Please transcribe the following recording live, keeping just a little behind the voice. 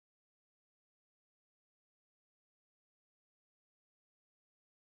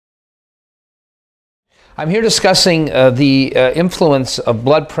I'm here discussing the influence of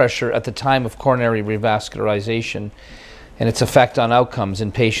blood pressure at the time of coronary revascularization and its effect on outcomes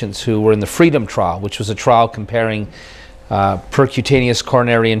in patients who were in the FREEDOM trial, which was a trial comparing percutaneous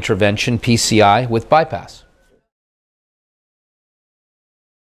coronary intervention, PCI, with bypass.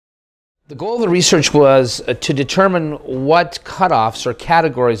 The goal of the research was to determine what cutoffs or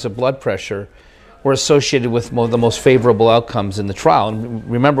categories of blood pressure were associated with the most favorable outcomes in the trial. And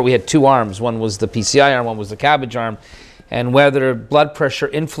remember, we had two arms. One was the PCI arm, one was the CABG arm, and whether blood pressure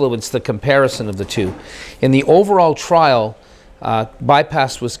influenced the comparison of the two. In the overall trial,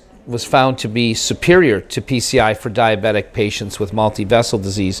 bypass was found to be superior to PCI for diabetic patients with multi-vessel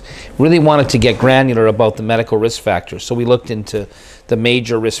disease. Really wanted to get granular about the medical risk factors. So we looked into the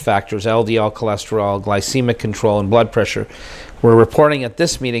major risk factors: LDL cholesterol, glycemic control, and blood pressure. We're reporting at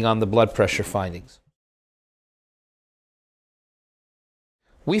this meeting on the blood pressure findings.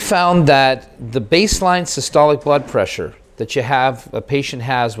 We found that the baseline systolic blood pressure that a patient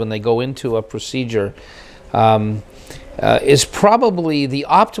has when they go into a procedure is probably, the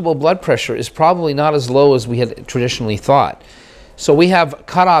optimal blood pressure is probably not as low as we had traditionally thought. So we have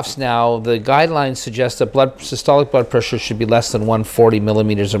cutoffs now. The guidelines suggest that systolic blood pressure should be less than 140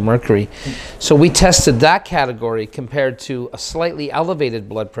 millimeters of mercury. So we tested that category compared to a slightly elevated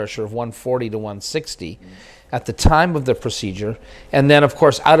blood pressure of 140 to 160 at the time of the procedure, and then of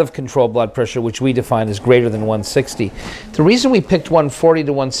course out of control blood pressure, which we define as greater than 160. The reason we picked 140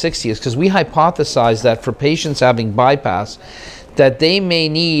 to 160 is because we hypothesized that for patients having bypass, that they may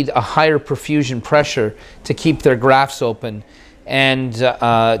need a higher perfusion pressure to keep their grafts open and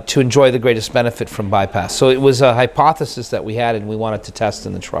to enjoy the greatest benefit from bypass. So it was a hypothesis that we had and we wanted to test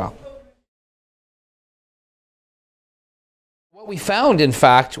in the trial. What we found, in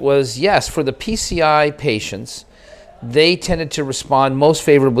fact, was yes, for the PCI patients, they tended to respond most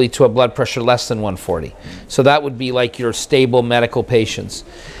favorably to a blood pressure less than 140. So that would be like your stable medical patients.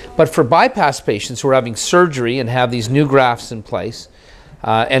 But for bypass patients who are having surgery and have these new grafts in place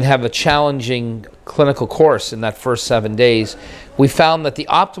and have a challenging clinical course in that first 7 days, we found that the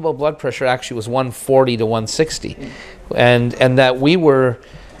optimal blood pressure actually was 140 to 160. And that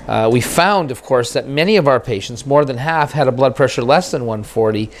we found, of course, that many of our patients, more than half, had a blood pressure less than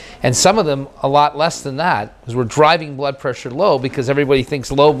 140, and some of them a lot less than that, because we're driving blood pressure low because everybody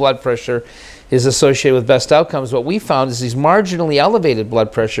thinks low blood pressure is associated with best outcomes. What we found is these marginally elevated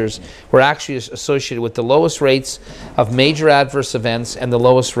blood pressures were actually associated with the lowest rates of major adverse events and the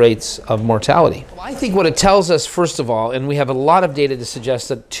lowest rates of mortality. Well, I think what it tells us, first of all, and we have a lot of data to suggest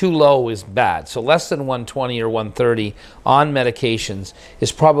that too low is bad. So less than 120 or 130 on medications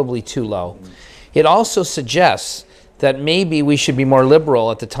is probably too low. It also suggests that maybe we should be more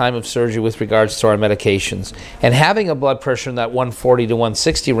liberal at the time of surgery with regards to our medications. And having a blood pressure in that 140 to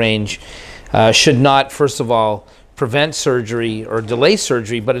 160 range should not, first of all, prevent surgery or delay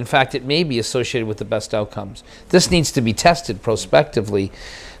surgery, but in fact it may be associated with the best outcomes. This needs to be tested prospectively,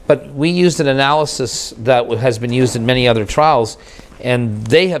 but we used an analysis that has been used in many other trials, and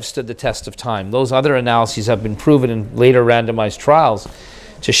they have stood the test of time. Those other analyses have been proven in later randomized trials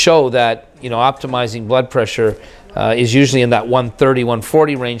to show that, optimizing blood pressure is usually in that 130,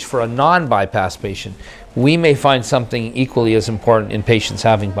 140 range for a non-bypass patient. We may find something equally as important in patients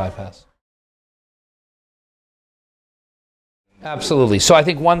having bypass. Absolutely. So I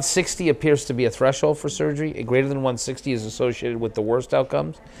think 160 appears to be a threshold for surgery. Greater than 160 is associated with the worst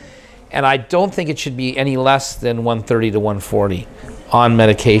outcomes. And I don't think it should be any less than 130 to 140 on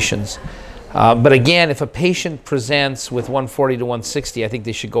medications. But again, if a patient presents with 140 to 160, I think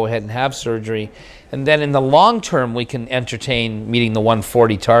they should go ahead and have surgery. And then in the long term, we can entertain meeting the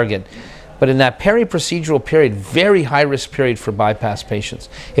 140 target. But in that peri-procedural period, very high-risk period for bypass patients,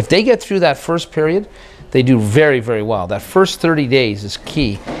 if they get through that first period, they do very, very well. That first 30 days is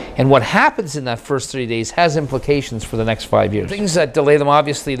key. And what happens in that first 30 days has implications for the next 5 years. Things that delay them,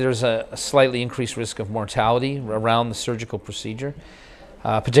 obviously, there's a slightly increased risk of mortality around the surgical procedure,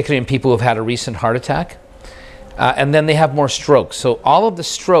 particularly in people who've had a recent heart attack. And then they have more strokes. So all of the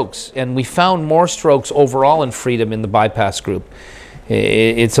strokes, and we found more strokes overall in FREEDOM in the bypass group.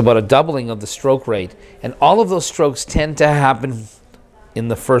 It's about a doubling of the stroke rate. And all of those strokes tend to happen in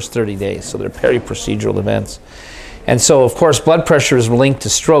the first 30 days, so they're peri-procedural events. And so, of course, blood pressure is linked to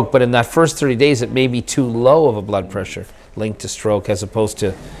stroke, but in that first 30 days, it may be too low of a blood pressure linked to stroke, as opposed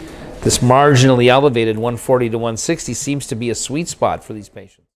to this marginally elevated 140 to 160 seems to be a sweet spot for these patients.